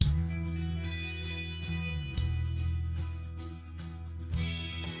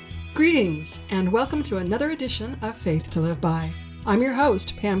Greetings, and welcome to another edition of Faith to Live By. I'm your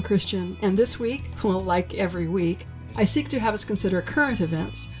host, Pam Christian, and this week, well, like every week, I seek to have us consider current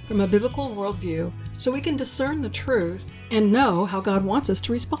events from a biblical worldview so we can discern the truth and know how God wants us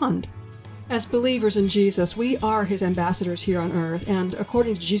to respond. As believers in Jesus, we are His ambassadors here on earth, and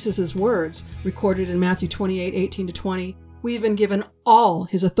according to Jesus' words, recorded in Matthew 28:18-20, we've been given all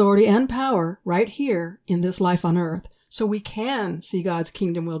His authority and power right here in this life on earth, so we can see God's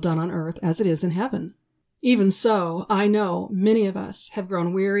kingdom will done on earth as it is in heaven. Even so, I know many of us have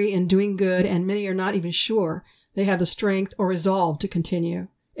grown weary in doing good, and many are not even sure they have the strength or resolve to continue.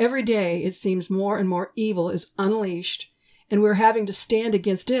 Every day it seems more and more evil is unleashed, and we're having to stand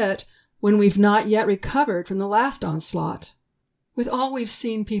against it when we've not yet recovered from the last onslaught. With all we've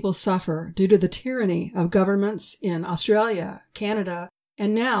seen people suffer due to the tyranny of governments in Australia, Canada,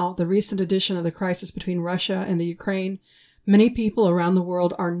 and now the recent addition of the crisis between Russia and the Ukraine, many people around the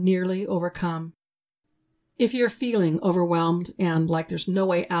world are nearly overcome. If you're feeling overwhelmed and like there's no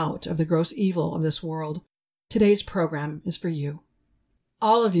way out of the gross evil of this world, today's program is for you.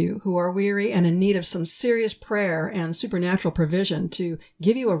 All of you who are weary and in need of some serious prayer and supernatural provision to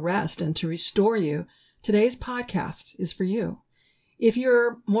give you a rest and to restore you, today's podcast is for you. If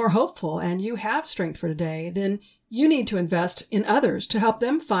you're more hopeful and you have strength for today, then you need to invest in others to help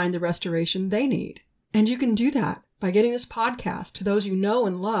them find the restoration they need. And you can do that by getting this podcast to those you know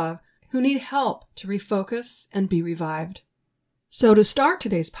and love who need help to refocus and be revived. So to start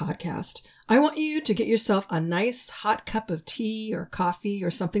today's podcast, I want you to get yourself a nice hot cup of tea or coffee or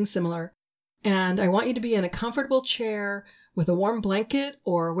something similar, and I want you to be in a comfortable chair with a warm blanket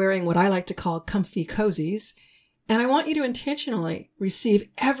or wearing what I like to call comfy cozies, and I want you to intentionally receive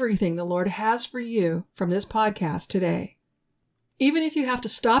everything the Lord has for you from this podcast today. Even if you have to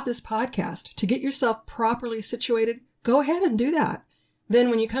stop this podcast to get yourself properly situated, go ahead and do that. Then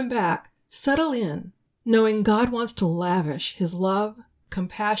when you come back, settle in, knowing God wants to lavish His love,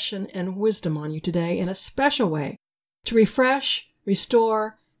 compassion, and wisdom on you today in a special way to refresh,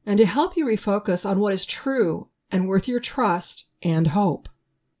 restore, and to help you refocus on what is true and worth your trust and hope.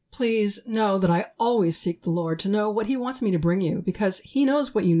 Please know that I always seek the Lord to know what He wants me to bring you because He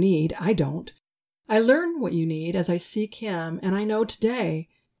knows what you need. I don't. I learn what you need as I seek Him, and I know today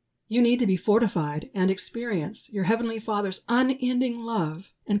you need to be fortified and experience your Heavenly Father's unending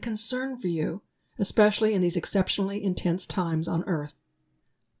love and concern for you, especially in these exceptionally intense times on earth.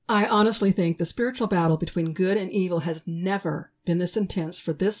 I honestly think the spiritual battle between good and evil has never been this intense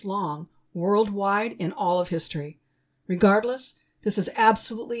for this long, worldwide in all of history. Regardless, this has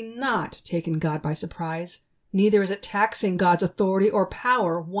absolutely not taken God by surprise. Neither is it taxing God's authority or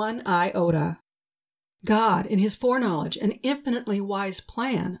power one iota. God, in His foreknowledge and infinitely wise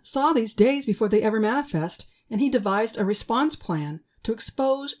plan, saw these days before they ever manifest, and He devised a response plan to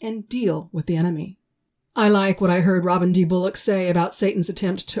expose and deal with the enemy. I like what I heard Robin D. Bullock say about Satan's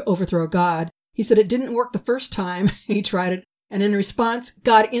attempt to overthrow God. He said it didn't work the first time he tried it, and in response,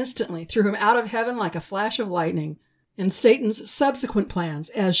 God instantly threw him out of heaven like a flash of lightning. And Satan's subsequent plans,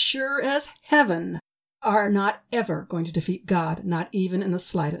 as sure as heaven, are not ever going to defeat God, not even in the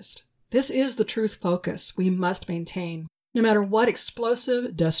slightest. This is the truth focus we must maintain, no matter what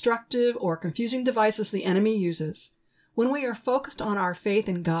explosive, destructive, or confusing devices the enemy uses. When we are focused on our faith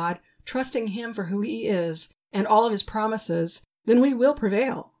in God, trusting Him for who He is and all of His promises, then we will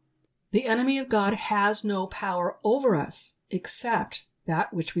prevail. The enemy of God has no power over us except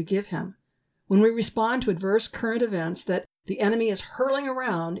that which we give him. When we respond to adverse current events that the enemy is hurling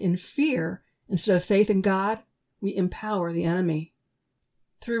around in fear instead of faith in God, we empower the enemy.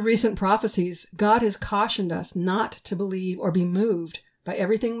 Through recent prophecies, God has cautioned us not to believe or be moved by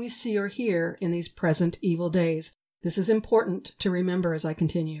everything we see or hear in these present evil days. This is important to remember as I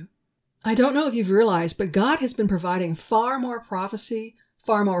continue. I don't know if you've realized, but God has been providing far more prophecy,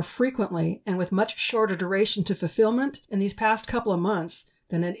 far more frequently, and with much shorter duration to fulfillment in these past couple of months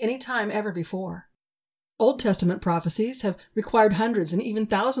than at any time ever before. Old Testament prophecies have required hundreds and even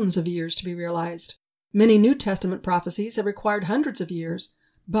thousands of years to be realized. Many New Testament prophecies have required hundreds of years.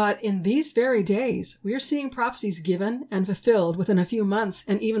 But in these very days, we are seeing prophecies given and fulfilled within a few months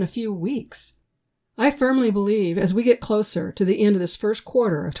and even a few weeks. I firmly believe as we get closer to the end of this first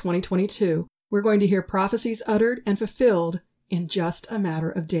quarter of 2022, we're going to hear prophecies uttered and fulfilled in just a matter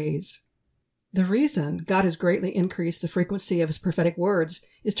of days. The reason God has greatly increased the frequency of His prophetic words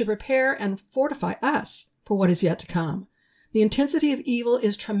is to prepare and fortify us for what is yet to come. The intensity of evil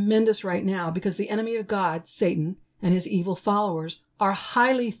is tremendous right now because the enemy of God, Satan, and his evil followers are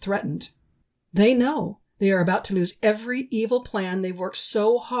highly threatened. They know they are about to lose every evil plan they've worked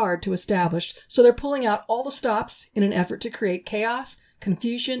so hard to establish, so they're pulling out all the stops in an effort to create chaos,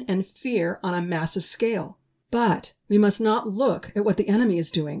 confusion, and fear on a massive scale. But we must not look at what the enemy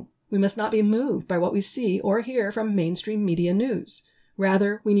is doing. We must not be moved by what we see or hear from mainstream media news.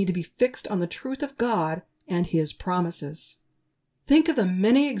 Rather, we need to be fixed on the truth of God and His promises. Think of the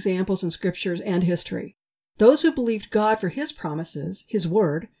many examples in scriptures and history. Those who believed God for His promises, His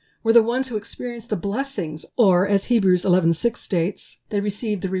word, were the ones who experienced the blessings, or as Hebrews 11:6 states, they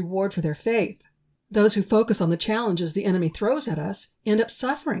received the reward for their faith. Those who focus on the challenges the enemy throws at us end up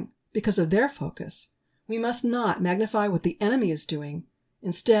suffering because of their focus. We must not magnify what the enemy is doing.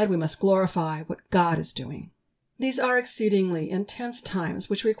 Instead, we must glorify what God is doing. These are exceedingly intense times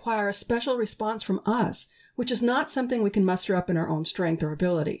which require a special response from us, which is not something we can muster up in our own strength or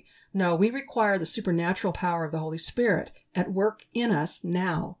ability. No, we require the supernatural power of the Holy Spirit at work in us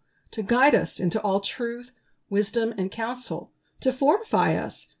now, to guide us into all truth, wisdom, and counsel, to fortify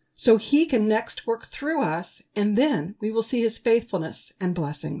us so He can next work through us, and then we will see His faithfulness and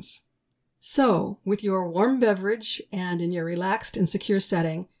blessings. So, with your warm beverage and in your relaxed and secure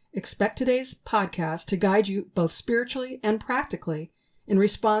setting, expect today's podcast to guide you both spiritually and practically in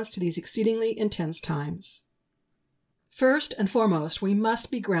response to these exceedingly intense times. First and foremost, we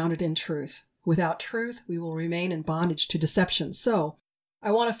must be grounded in truth. Without truth, we will remain in bondage to deception. So, I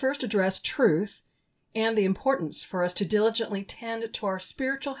want to first address truth and the importance for us to diligently tend to our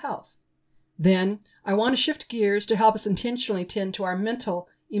spiritual health. Then, I want to shift gears to help us intentionally tend to our mental,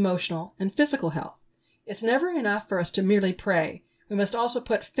 emotional, and physical health. It's never enough for us to merely pray. We must also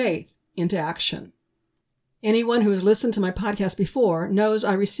put faith into action. Anyone who has listened to my podcast before knows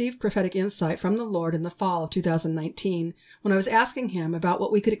I received prophetic insight from the Lord in the fall of 2019 when I was asking Him about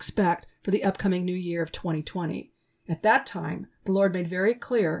what we could expect for the upcoming new year of 2020. At that time, the Lord made very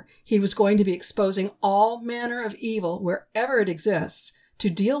clear He was going to be exposing all manner of evil wherever it exists to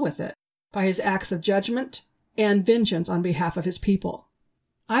deal with it by His acts of judgment and vengeance on behalf of His people.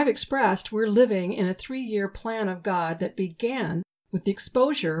 I've expressed we're living in a 3-year plan of God that began with the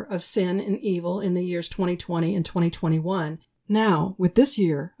exposure of sin and evil in the years 2020 and 2021. Now, with this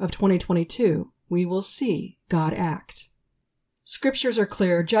year of 2022, we will see God act. Scriptures are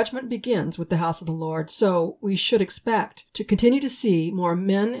clear. Judgment begins with the house of the Lord, so we should expect to continue to see more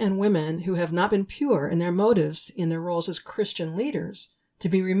men and women who have not been pure in their motives in their roles as Christian leaders to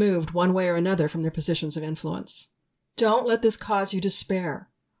be removed one way or another from their positions of influence. Don't let this cause you despair.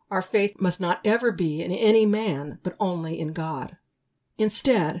 Our faith must not ever be in any man, but only in God.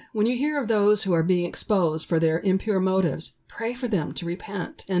 Instead, when you hear of those who are being exposed for their impure motives, pray for them to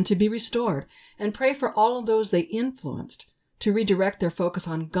repent and to be restored, and pray for all of those they influenced to redirect their focus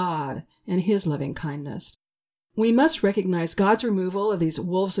on God and His loving kindness. We must recognize God's removal of these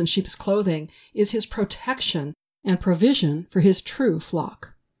wolves in sheep's clothing is His protection and provision for His true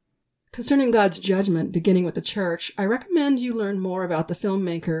flock. Concerning God's judgment beginning with the church, I recommend you learn more about the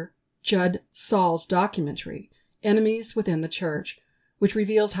filmmaker Judd Saul's documentary, Enemies Within the Church, which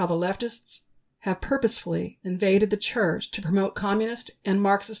reveals how the leftists have purposefully invaded the church to promote communist and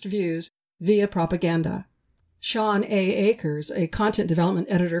Marxist views via propaganda. Sean A. Akers, a content development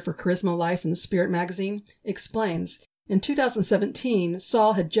editor for Charisma Life and the Spirit magazine, explains, in 2017,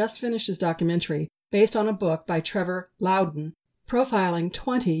 Saul had just finished his documentary based on a book by Trevor Loudon, profiling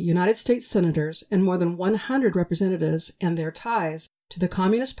 20 United States senators and more than 100 representatives and their ties to the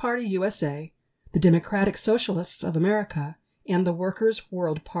Communist Party USA, the Democratic Socialists of America, and the Workers'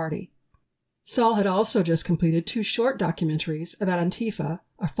 World Party. Saul had also just completed 2 short documentaries about Antifa,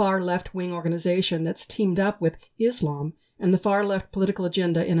 a far left-wing organization that's teamed up with Islam and the far-left political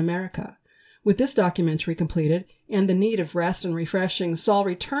agenda in America. With this documentary completed and the need of rest and refreshing, Saul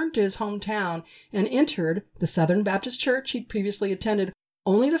returned to his hometown and entered the Southern Baptist Church he'd previously attended,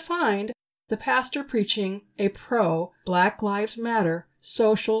 only to find the pastor preaching a pro-Black Lives Matter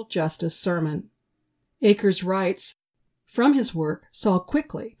social justice sermon. Akers writes, from his work, Saul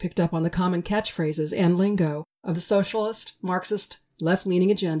quickly picked up on the common catchphrases and lingo of the socialist, Marxist,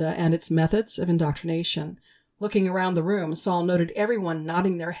 left-leaning agenda and its methods of indoctrination. Looking around the room, Saul noted everyone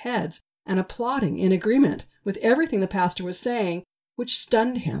nodding their heads and applauding in agreement with everything the pastor was saying, which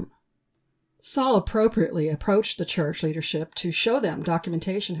stunned him. Saul appropriately approached the church leadership to show them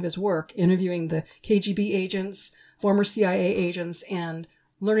documentation of his work, interviewing the KGB agents, former CIA agents, and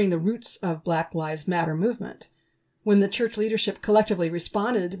learning the roots of Black Lives Matter movement. When the church leadership collectively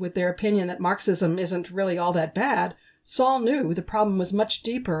responded with their opinion that Marxism isn't really all that bad, Saul knew the problem was much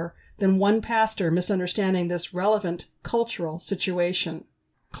deeper than one pastor misunderstanding this relevant cultural situation.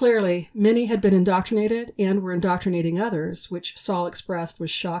 Clearly, many had been indoctrinated and were indoctrinating others, which Saul expressed was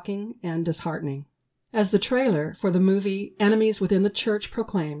shocking and disheartening. As the trailer for the movie Enemies Within the Church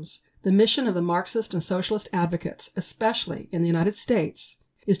proclaims, the mission of the Marxist and socialist advocates, especially in the United States,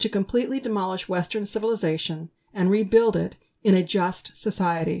 is to completely demolish Western civilization and rebuild it in a just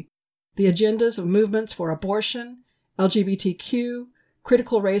society. The agendas of movements for abortion, LGBTQ,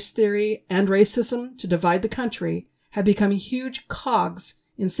 critical race theory, and racism to divide the country have become huge cogs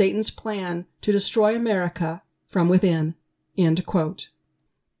in Satan's plan to destroy America from within." End quote.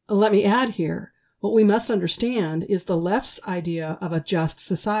 Let me add here, what we must understand is the left's idea of a just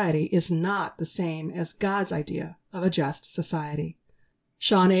society is not the same as God's idea of a just society.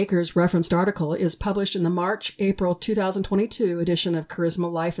 Sean Akers' referenced article is published in the March-April 2022 edition of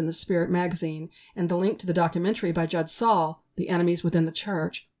Charisma Life in the Spirit magazine, and the link to the documentary by Judd Saul, The Enemies Within the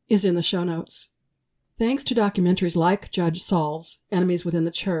Church, is in the show notes. Thanks to documentaries like Judd Saul's Enemies Within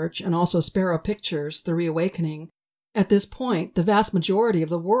the Church and also Sparrow Pictures' The Reawakening, at this point, the vast majority of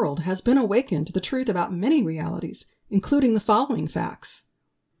the world has been awakened to the truth about many realities, including the following facts.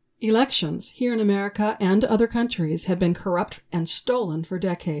 Elections here in America and other countries have been corrupt and stolen for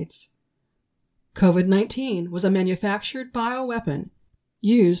decades. COVID-19 was a manufactured bioweapon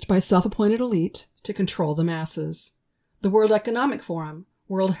used by self-appointed elite to control the masses. The World Economic Forum,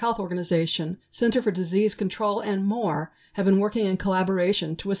 World Health Organization, Center for Disease Control, and more have been working in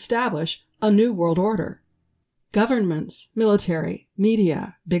collaboration to establish a new world order. Governments, military,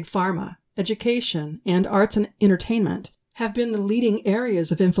 media, big pharma, education, and arts and entertainment have been the leading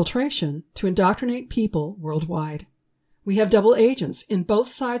areas of infiltration to indoctrinate people worldwide. We have double agents in both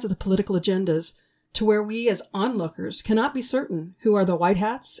sides of the political agendas to where we as onlookers cannot be certain who are the white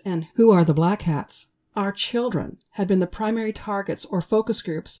hats and who are the black hats. Our children have been the primary targets or focus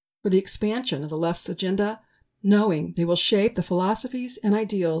groups for the expansion of the left's agenda, knowing they will shape the philosophies and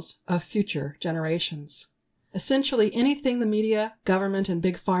ideals of future generations. Essentially anything the media, government, and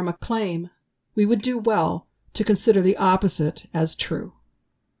big pharma claim, we would do well to consider the opposite as true.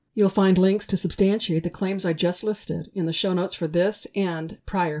 You'll find links to substantiate the claims I just listed in the show notes for this and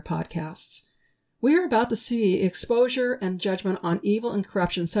prior podcasts. We are about to see exposure and judgment on evil and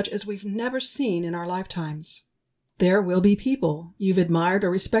corruption such as we've never seen in our lifetimes. There will be people you've admired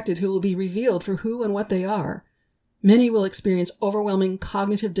or respected who will be revealed for who and what they are. Many will experience overwhelming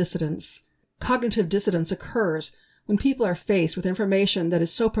cognitive dissonance. Cognitive dissonance occurs when people are faced with information that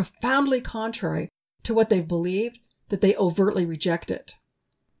is so profoundly contrary to what they've believed that they overtly reject it.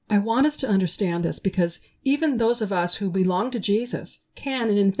 I want us to understand this because even those of us who belong to Jesus can,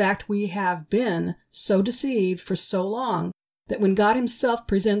 and in fact we have been, so deceived for so long that when God Himself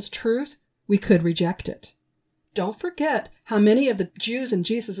presents truth, we could reject it. Don't forget how many of the Jews in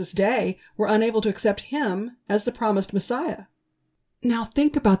Jesus' day were unable to accept Him as the promised Messiah. Now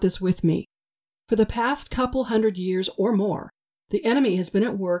think about this with me. For the past couple hundred years or more, the enemy has been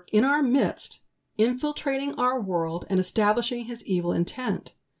at work in our midst, infiltrating our world and establishing his evil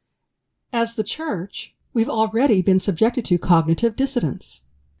intent. As the church, we've already been subjected to cognitive dissonance.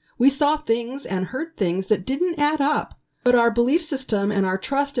 We saw things and heard things that didn't add up, but our belief system and our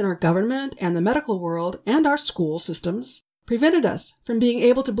trust in our government and the medical world and our school systems prevented us from being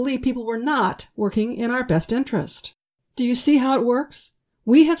able to believe people were not working in our best interest. Do you see how it works?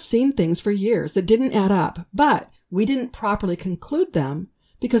 We have seen things for years that didn't add up, but we didn't properly conclude them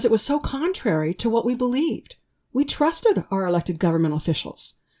because it was so contrary to what we believed. We trusted our elected government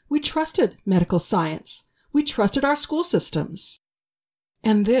officials. We trusted medical science. We trusted our school systems.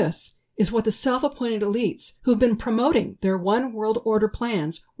 And this is what the self-appointed elites who've been promoting their one world order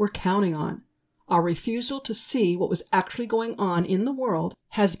plans were counting on. Our refusal to see what was actually going on in the world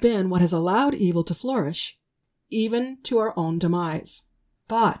has been what has allowed evil to flourish, even to our own demise.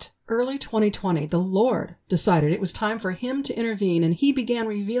 But early 2020, the Lord decided it was time for Him to intervene, and He began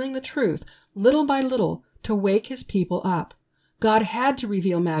revealing the truth little by little to wake His people up. God had to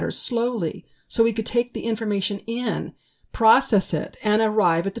reveal matters slowly so we could take the information in, process it, and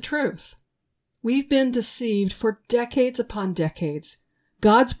arrive at the truth. We've been deceived for decades upon decades.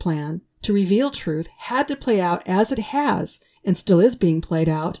 God's plan to reveal truth had to play out as it has and still is being played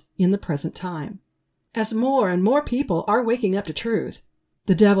out in the present time. As more and more people are waking up to truth,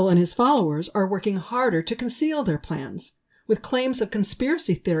 the devil and his followers are working harder to conceal their plans, with claims of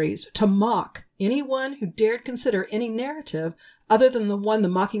conspiracy theories to mock anyone who dared consider any narrative other than the one the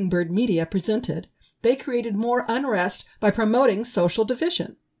Mockingbird media presented. They created more unrest by promoting social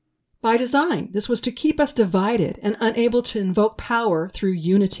division. By design, this was to keep us divided and unable to invoke power through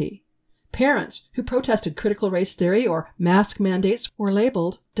unity. Parents who protested critical race theory or mask mandates were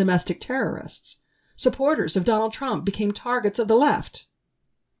labeled domestic terrorists. Supporters of Donald Trump became targets of the left.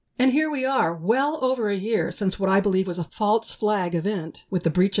 And here we are, well over a year since what I believe was a false flag event with the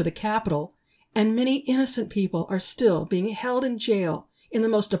breach of the Capitol, and many innocent people are still being held in jail in the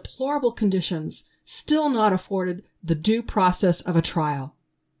most deplorable conditions, still not afforded the due process of a trial.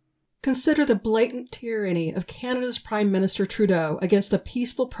 Consider the blatant tyranny of Canada's Prime Minister Trudeau against the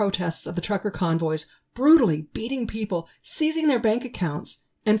peaceful protests of the trucker convoys, brutally beating people, seizing their bank accounts,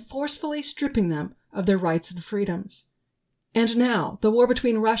 and forcefully stripping them of their rights and freedoms. And now, the war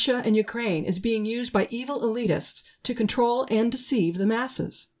between Russia and Ukraine is being used by evil elitists to control and deceive the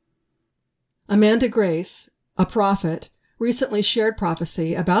masses. Amanda Grace, a prophet, recently shared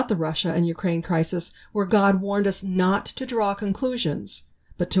prophecy about the Russia and Ukraine crisis where God warned us not to draw conclusions,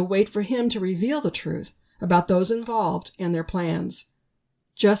 but to wait for him to reveal the truth about those involved and their plans.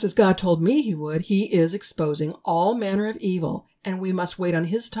 Just as God told me he would, he is exposing all manner of evil, and we must wait on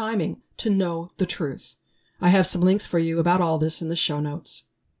his timing to know the truth. I have some links for you about all this in the show notes.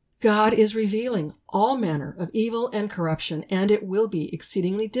 God is revealing all manner of evil and corruption, and it will be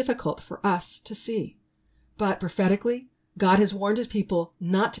exceedingly difficult for us to see. But prophetically, God has warned his people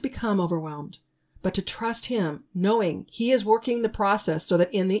not to become overwhelmed, but to trust him, knowing he is working the process so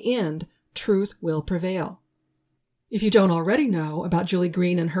that in the end, truth will prevail. If you don't already know about Julie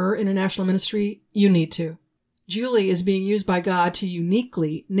Green and her international ministry, you need to. Julie is being used by God to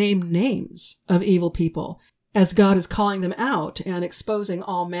uniquely name names of evil people, as God is calling them out and exposing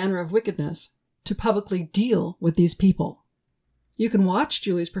all manner of wickedness to publicly deal with these people. You can watch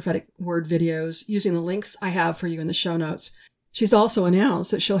Julie's prophetic word videos using the links I have for you in the show notes. She's also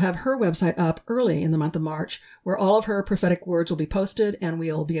announced that she'll have her website up early in the month of March, where all of her prophetic words will be posted and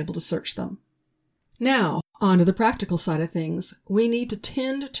we'll be able to search them. Now, on to the practical side of things. We need to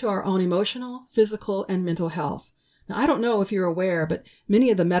tend to our own emotional, physical, and mental health. Now, I don't know if you're aware, but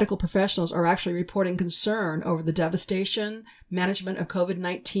many of the medical professionals are actually reporting concern over the devastation management of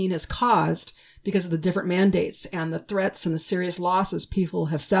COVID-19 has caused because of the different mandates and the threats and the serious losses people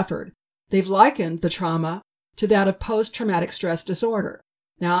have suffered. They've likened the trauma to that of post-traumatic stress disorder.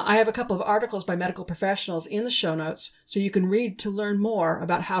 Now, I have a couple of articles by medical professionals in the show notes so you can read to learn more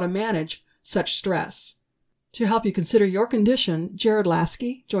about how to manage such stress. To help you consider your condition, Jared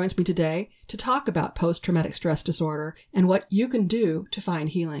Laskey joins me today to talk about post-traumatic stress disorder and what you can do to find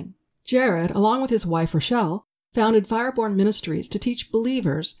healing. Jared, along with his wife Rochelle, founded Fireborn Ministries to teach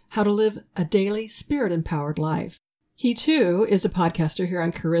believers how to live a daily spirit-empowered life. He, too, is a podcaster here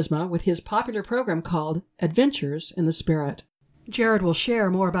on Charisma with his popular program called Adventures in the Spirit. Jared will share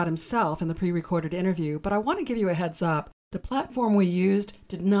more about himself in the pre-recorded interview, but I want to give you a heads up. The platform we used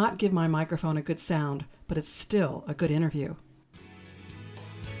did not give my microphone a good sound, but it's still a good interview.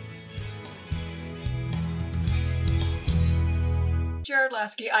 Jared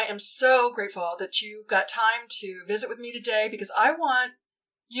Laskey, I am so grateful that you got time to visit with me today because I want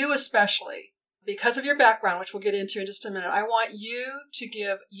you especially, because of your background, which we'll get into in just a minute, I want you to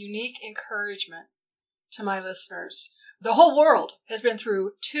give unique encouragement to my listeners. The whole world has been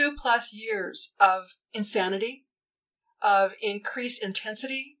through 2+ years of insanity, of increased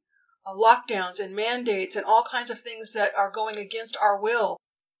intensity, lockdowns and mandates and all kinds of things that are going against our will,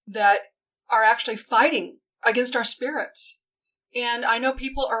 that are actually fighting against our spirits. And I know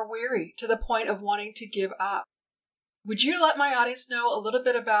people are weary to the point of wanting to give up. Would you let my audience know a little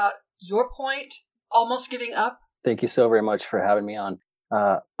bit about your point, almost giving up? Thank you so very much for having me on.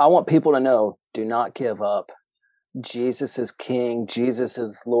 I want people to know, do not give up. Jesus is King. Jesus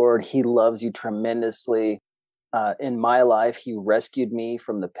is Lord. He loves you tremendously. In my life, he rescued me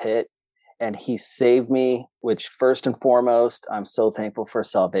from the pit and he saved me, which first and foremost, I'm so thankful for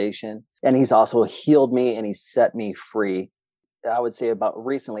salvation. And he's also healed me and he set me free. I would say about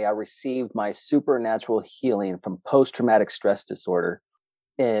recently, I received my supernatural healing from post-traumatic stress disorder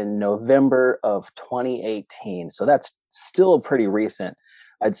in November of 2018. So that's still pretty recent.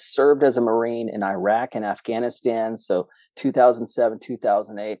 I'd served as a Marine in Iraq and Afghanistan. So 2007,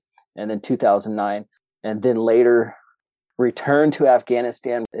 2008, and then 2009. And then later returned to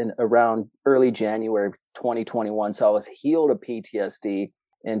Afghanistan in around early January of 2021. So I was healed of PTSD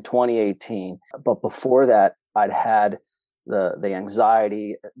in 2018. But before that, I'd had the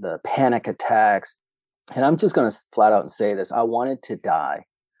anxiety, the panic attacks. And I'm just going to flat out and say this. I wanted to die.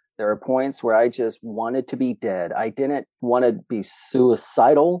 There are points where I just wanted to be dead. I didn't want to be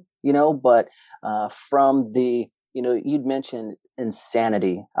suicidal, but from the, you'd mentioned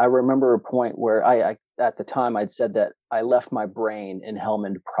insanity. I remember a point where I at the time I'd said that I left my brain in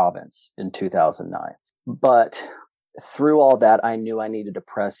Helmand province in 2009. But through all that, I knew I needed to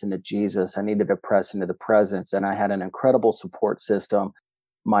press into Jesus. I needed to press into the presence. And I had an incredible support system.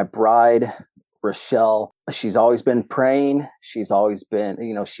 My bride, Rochelle, she's always been praying. She's always been,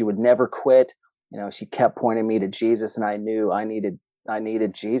 she would never quit. She kept pointing me to Jesus, and I knew I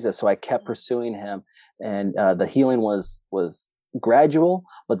needed Jesus. So I kept pursuing him. And the healing was gradual,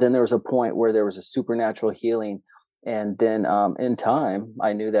 but then there was a point where there was a supernatural healing. And then in time,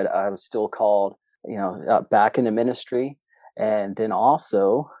 I knew that I was still called, back into ministry. And then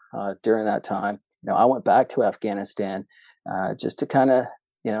also during that time, I went back to Afghanistan just to kind of,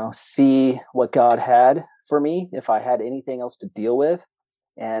 see what God had for me, if I had anything else to deal with.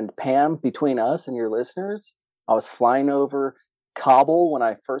 And Pam, between us and your listeners, I was flying over Kabul when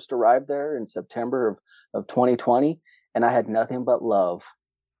I first arrived there in September of 2020, and I had nothing but love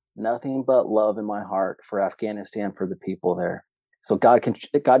in my heart for Afghanistan, for the people there. So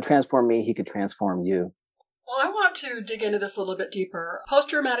God transform me, he could transform you. Well, I want to dig into this a little bit deeper.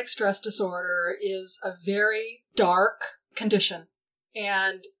 Post-traumatic stress disorder is a very dark condition,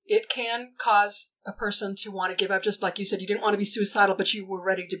 and it can cause a person to want to give up. Just like you said, you didn't want to be suicidal, but you were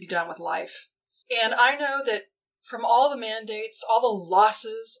ready to be done with life. And I know that from all the mandates, all the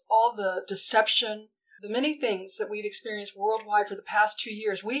losses, all the deception, the many things that we've experienced worldwide for the past 2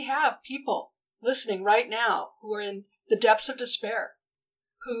 years, we have people listening right now who are in the depths of despair,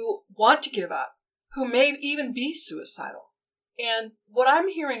 who want to give up, who may even be suicidal. And what I'm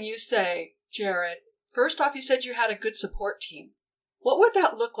hearing you say, Jared, first off, you said you had a good support team. What would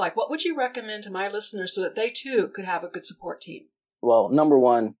that look like? What would you recommend to my listeners so that they too could have a good support team? Well, number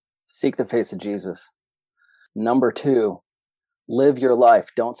one, seek the face of Jesus. Number two, live your life.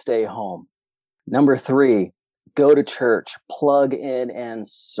 Don't stay home. Number three, go to church, plug in and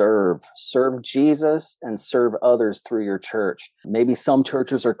serve. Serve Jesus and serve others through your church. Maybe some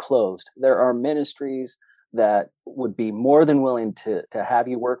churches are closed. There are ministries that would be more than willing to have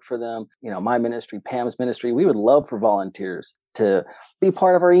you work for them. My ministry, Pam's ministry, we would love for volunteers to be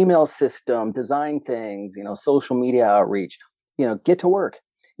part of our email system, design things, social media outreach, get to work.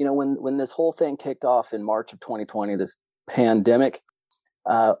 When this whole thing kicked off in March of 2020, this pandemic,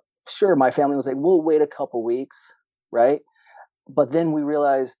 sure, my family was like, we'll wait a couple weeks, right? But then we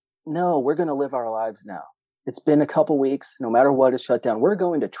realized, no, we're going to live our lives now. It's been a couple weeks, no matter what is shut down. We're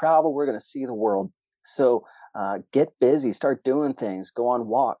going to travel. We're going to see the world. So get busy, start doing things, go on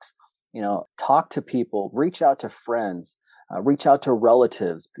walks, talk to people, reach out to friends, reach out to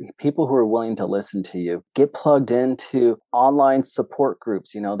relatives, people who are willing to listen to you. Get plugged into online support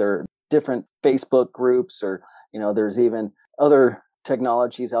groups. There are different Facebook groups, or, there's even other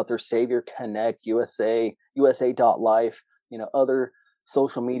technologies out there, Savior Connect, USA.life, other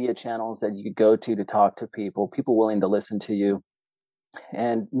social media channels that you could go to talk to people willing to listen to you.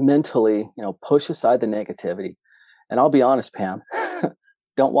 And mentally, push aside the negativity. And I'll be honest, Pam,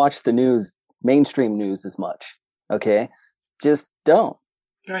 don't watch the news, mainstream news as much. Okay. Just don't.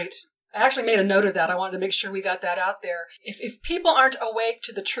 Right. I actually made a note of that. I wanted to make sure we got that out there. If people aren't awake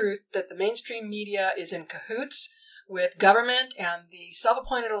to the truth that the mainstream media is in cahoots with government and the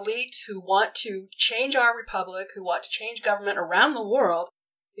self-appointed elite who want to change our republic, who want to change government around the world,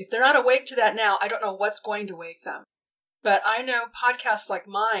 if they're not awake to that now, I don't know what's going to wake them. But I know podcasts like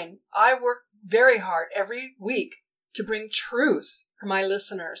mine, I work very hard every week to bring truth for my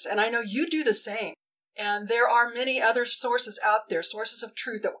listeners. And I know you do the same. And there are many other sources out there, sources of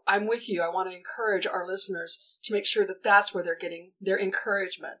truth that I'm with you. I want to encourage our listeners to make sure that that's where they're getting their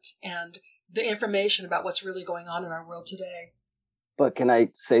encouragement and the information about what's really going on in our world today. But can I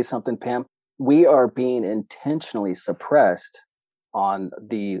say something, Pam? We are being intentionally suppressed on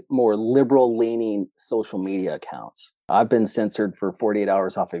the more liberal-leaning social media accounts. I've been censored for 48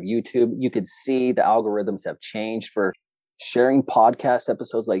 hours off of YouTube. You could see the algorithms have changed for sharing podcast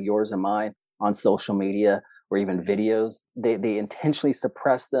episodes like yours and mine on social media, or even videos. They intentionally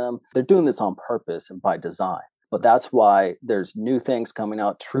suppress them. They're doing this on purpose and by design. But that's why there's new things coming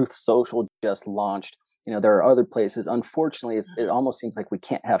out. Truth Social just launched. There are other places. Unfortunately, it almost seems like we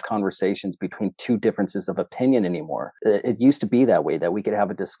can't have conversations between two differences of opinion anymore. It used to be that way, that we could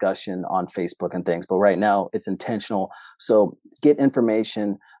have a discussion on Facebook and things, but right now it's intentional. So get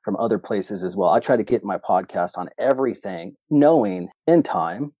information from other places as well. I try to get my podcast on everything, knowing in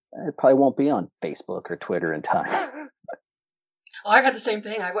time, it probably won't be on Facebook or Twitter in time. Well, I've had the same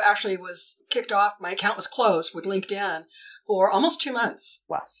thing. I actually was kicked off. My account was closed with LinkedIn for almost 2 months.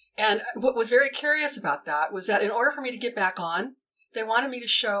 Wow. And what was very curious about that was that in order for me to get back on, they wanted me to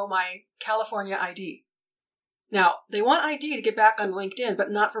show my California ID. Now, they want ID to get back on LinkedIn,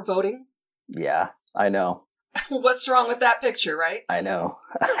 but not for voting. Yeah, I know. What's wrong with that picture, right? I know.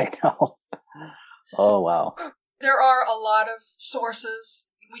 Oh, wow. There are a lot of sources.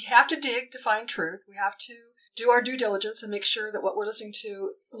 We have to dig to find truth. We have to do our due diligence and make sure that what we're listening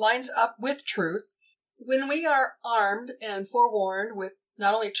to lines up with truth. When we are armed and forewarned with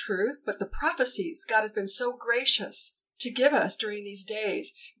not only truth, but the prophecies God has been so gracious to give us during these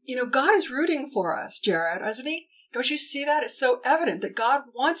days. God is rooting for us, Jared, isn't he? Don't you see that? It's so evident that God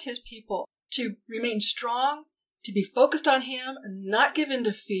wants his people to remain strong, to be focused on him, and not give in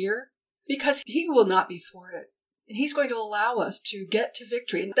to fear, because he will not be thwarted. And he's going to allow us to get to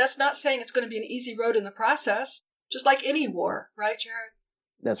victory. And that's not saying it's going to be an easy road in the process, just like any war, right, Jared?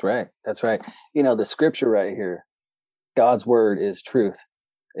 That's right. That's right. The scripture right here, God's word is truth.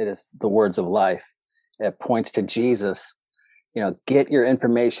 It is the words of life. It points to Jesus. Get your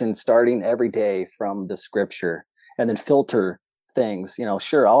information starting every day from the scripture, and then filter things.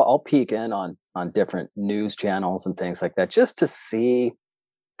 Sure, I'll peek in on different news channels and things like that just to see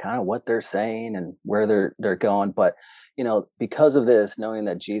kind of what they're saying and where they're going. But, because of this, knowing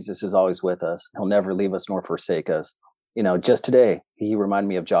that Jesus is always with us, he'll never leave us nor forsake us. Just today, he reminded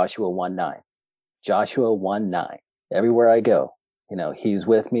me of Joshua 1:9. Joshua 1:9. Everywhere I go, he's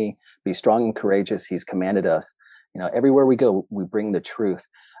with me. Be strong and courageous. He's commanded us. Everywhere we go, we bring the truth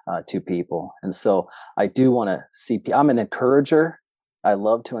to people. And so I do want to see, I'm an encourager. I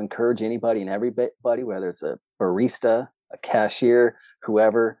love to encourage anybody and everybody, whether it's a barista, a cashier,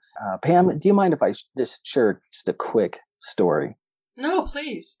 whoever. Pam, do you mind if I just share just a quick story? No,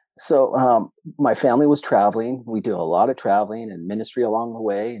 please. So my family was traveling. We do a lot of traveling and ministry along the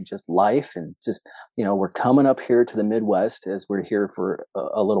way, and just life, and just, we're coming up here to the Midwest as we're here for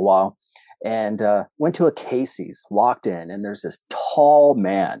a little while, and went to a Casey's, walked in, and there's this tall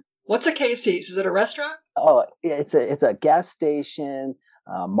man. What's a Casey's? Is it a restaurant? Oh, it's a gas station,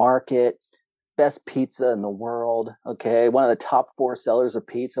 market, best pizza in the world. Okay. One of the top 4 sellers of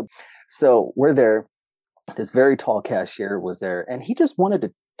pizza. So we're there. This very tall cashier was there, and he just wanted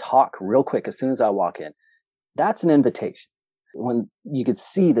to talk real quick as soon as I walk in. That's an invitation. When you could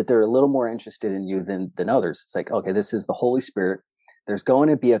see that they're a little more interested in you than others, it's like, okay, this is the Holy Spirit. There's going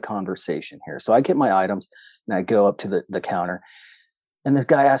to be a conversation here. So I get my items and I go up to the counter, and this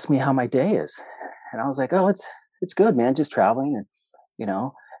guy asked me how my day is. And I was like, oh, it's good, man. Just traveling.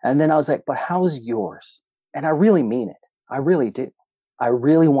 And then I was like, but how's yours? And I really mean it. I really do. I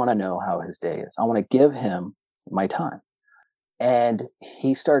really want to know how his day is. I want to give him my time. And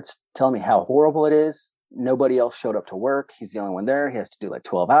he starts telling me how horrible it is. Nobody else showed up to work. He's the only one there. He has to do like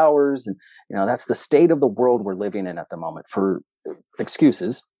 12 hours. And, that's the state of the world we're living in at the moment, for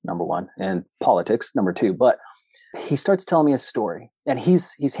excuses, number one, and politics, number two. But he starts telling me a story, and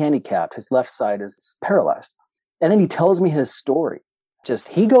he's handicapped. His left side is paralyzed. And then he tells me his story.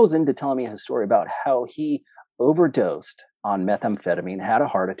 He goes into telling me his story about how he overdosed on methamphetamine, had a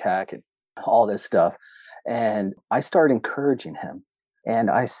heart attack, and all this stuff. And I started encouraging him.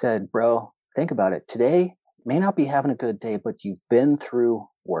 And I said, bro, think about it. Today may not be having a good day, but you've been through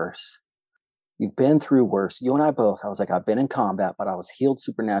worse. You've been through worse. You and I both. I was like, I've been in combat, but I was healed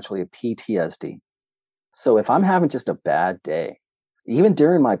supernaturally of PTSD. So if I'm having just a bad day, even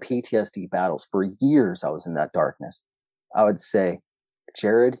during my PTSD battles, for years I was in that darkness, I would say,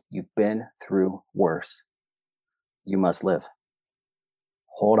 Jared, you've been through worse. You must live.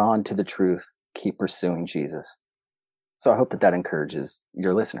 Hold on to the truth. Keep pursuing Jesus. So I hope that encourages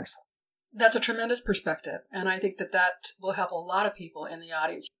your listeners. That's a tremendous perspective. And I think that will help a lot of people in the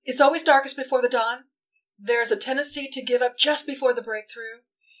audience. It's always darkest before the dawn. There's a tendency to give up just before the breakthrough.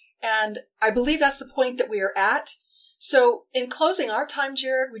 And I believe that's the point that we are at. So in closing our time,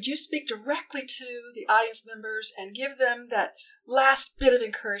 Jared, would you speak directly to the audience members and give them that last bit of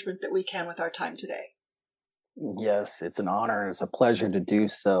encouragement that we can with our time today? Yes, it's an honor. It's a pleasure to do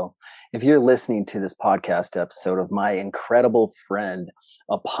so. If you're listening to this podcast episode of my incredible friend,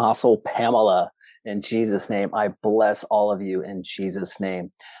 Apostle Pamela, in Jesus' name, I bless all of you in Jesus'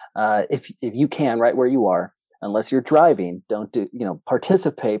 name. If you can, right where you are, unless you're driving, don't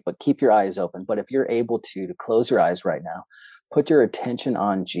participate, but keep your eyes open. But if you're able to close your eyes right now, put your attention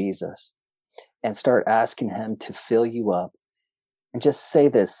on Jesus and start asking him to fill you up. And just say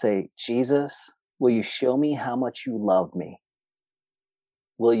this, Jesus, will you show me how much you love me?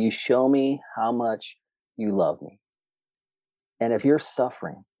 Will you show me how much you love me? And if you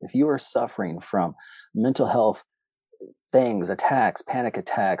are suffering from mental health things, attacks, panic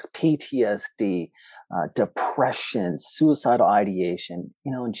attacks, PTSD, depression, suicidal ideation,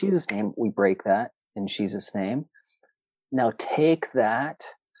 in Jesus' name, we break that in Jesus' name. Now take that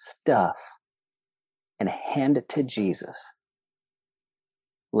stuff and hand it to Jesus.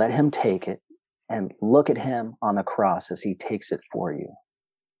 Let him take it and look at him on the cross as he takes it for you.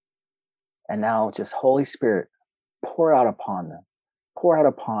 And now just Holy Spirit, pour out upon them. Pour out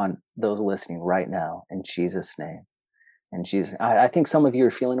upon those listening right now in Jesus' name. And Jesus, I think some of you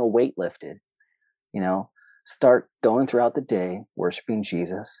are feeling a weight lifted. Start going throughout the day, worshiping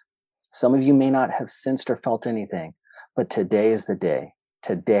Jesus. Some of you may not have sensed or felt anything, but today is the day.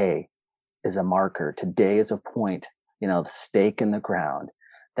 Today, is a marker. Today is a point, the stake in the ground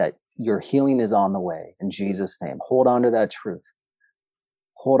that your healing is on the way in Jesus' name. Hold on to that truth.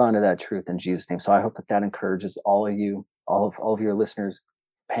 Hold on to that truth in Jesus' name. So I hope that encourages all of you, all of your listeners.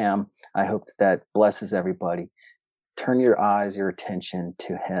 Pam, I hope that blesses everybody. Turn your eyes, your attention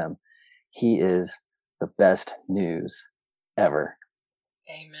to him. He is the best news ever.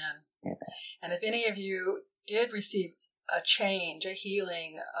 Amen. Amen. And if any of you did receive a change, a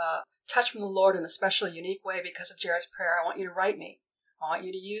healing, a touch from the Lord in a special, unique way because of Jared's prayer, I want you to write me. I want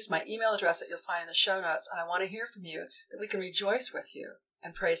you to use my email address that you'll find in the show notes, and I want to hear from you that we can rejoice with you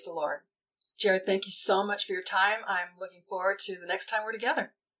and praise the Lord. Jared, thank you so much for your time. I'm looking forward to the next time we're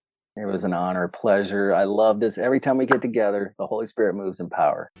together. It was an honor, pleasure. I love this. Every time we get together, the Holy Spirit moves in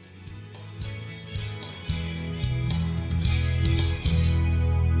power.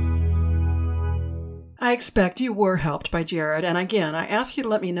 I expect you were helped by Jared, and again, I ask you to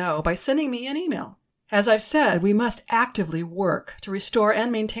let me know by sending me an email. As I've said, we must actively work to restore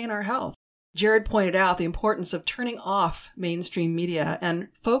and maintain our health. Jared pointed out the importance of turning off mainstream media and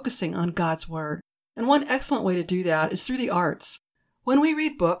focusing on God's Word. And one excellent way to do that is through the arts. When we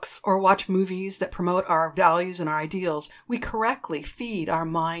read books or watch movies that promote our values and our ideals, we correctly feed our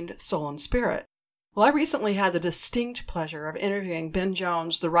mind, soul, and spirit. Well, I recently had the distinct pleasure of interviewing Ben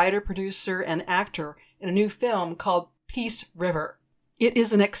Jones, the writer, producer, and actor in a new film called Peace River. It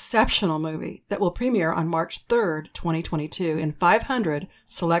is an exceptional movie that will premiere on March 3rd, 2022 in 500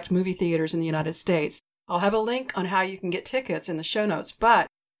 select movie theaters in the United States. I'll have a link on how you can get tickets in the show notes, but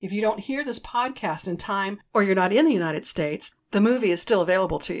if you don't hear this podcast in time or you're not in the United States, the movie is still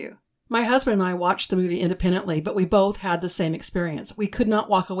available to you. My husband and I watched the movie independently, but we both had the same experience. We could not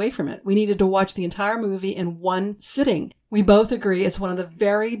walk away from it. We needed to watch the entire movie in one sitting. We both agree it's one of the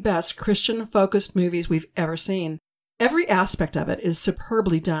very best Christian-focused movies we've ever seen. Every aspect of it is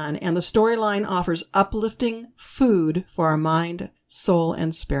superbly done, and the storyline offers uplifting food for our mind, soul,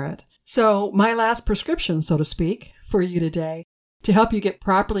 and spirit. So my last prescription, so to speak, for you today, to help you get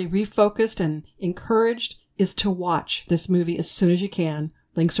properly refocused and encouraged, is to watch this movie as soon as you can.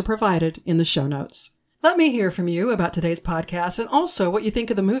 Links are provided in the show notes. Let me hear from you about today's podcast and also what you think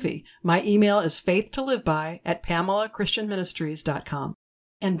of the movie. My email is faithtoliveby@PamelaChristianMinistries.com.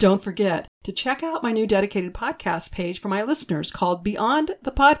 And don't forget to check out my new dedicated podcast page for my listeners called Beyond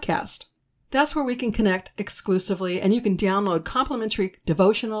the Podcast. That's where we can connect exclusively, and you can download complimentary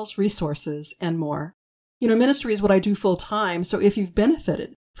devotionals, resources, and more. Ministry is what I do full time, so if you've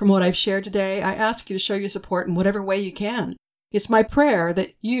benefited from what I've shared today, I ask you to show your support in whatever way you can. It's my prayer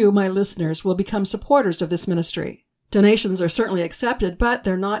that you, my listeners, will become supporters of this ministry. Donations are certainly accepted, but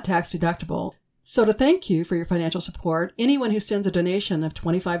they're not tax deductible. So to thank you for your financial support, anyone who sends a donation of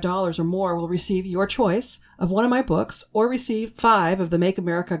 $25 or more will receive your choice of one of my books or receive 5 of the Make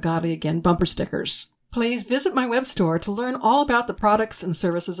America Godly Again bumper stickers. Please visit my web store to learn all about the products and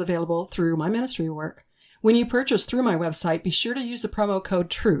services available through my ministry work. When you purchase through my website, be sure to use the promo code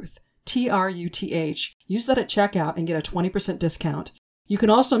TRUTH, TRUTH. Use that at checkout and get a 20% discount. You can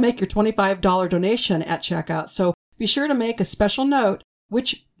also make your $25 donation at checkout, so be sure to make a special note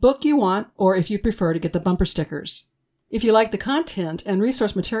which book you want, or if you prefer to get the bumper stickers. If you like the content and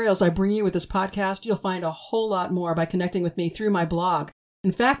resource materials I bring you with this podcast, you'll find a whole lot more by connecting with me through my blog.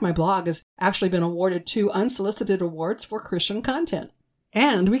 In fact, my blog has actually been awarded 2 unsolicited awards for Christian content.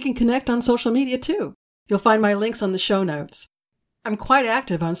 And we can connect on social media too. You'll find my links on the show notes. I'm quite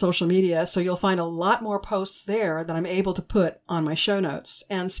active on social media, so you'll find a lot more posts there that I'm able to put on my show notes.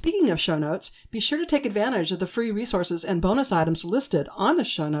 And speaking of show notes, be sure to take advantage of the free resources and bonus items listed on the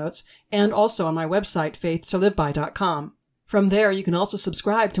show notes and also on my website, faithtoliveby.com. From there, you can also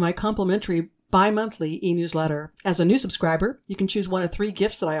subscribe to my complimentary bi-monthly e-newsletter. As a new subscriber, you can choose one of 3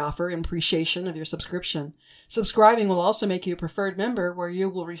 gifts that I offer in appreciation of your subscription. Subscribing will also make you a preferred member where you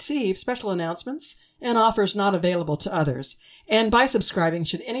will receive special announcements and offers not available to others. And by subscribing,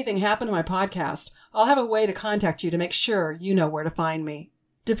 should anything happen to my podcast, I'll have a way to contact you to make sure you know where to find me.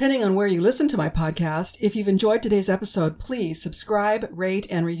 Depending on where you listen to my podcast, if you've enjoyed today's episode, please subscribe, rate,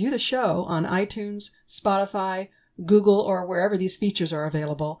 and review the show on iTunes, Spotify, Google, or wherever these features are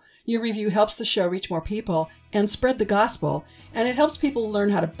available. Your review helps the show reach more people and spread the gospel, and it helps people learn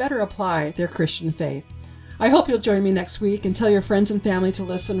how to better apply their Christian faith. I hope you'll join me next week and tell your friends and family to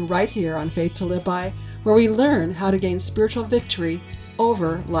listen right here on Faith to Live By, where we learn how to gain spiritual victory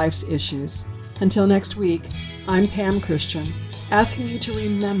over life's issues. Until next week, I'm Pam Christian, asking you to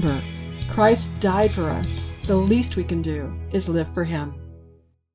remember Christ died for us. The least we can do is live for Him.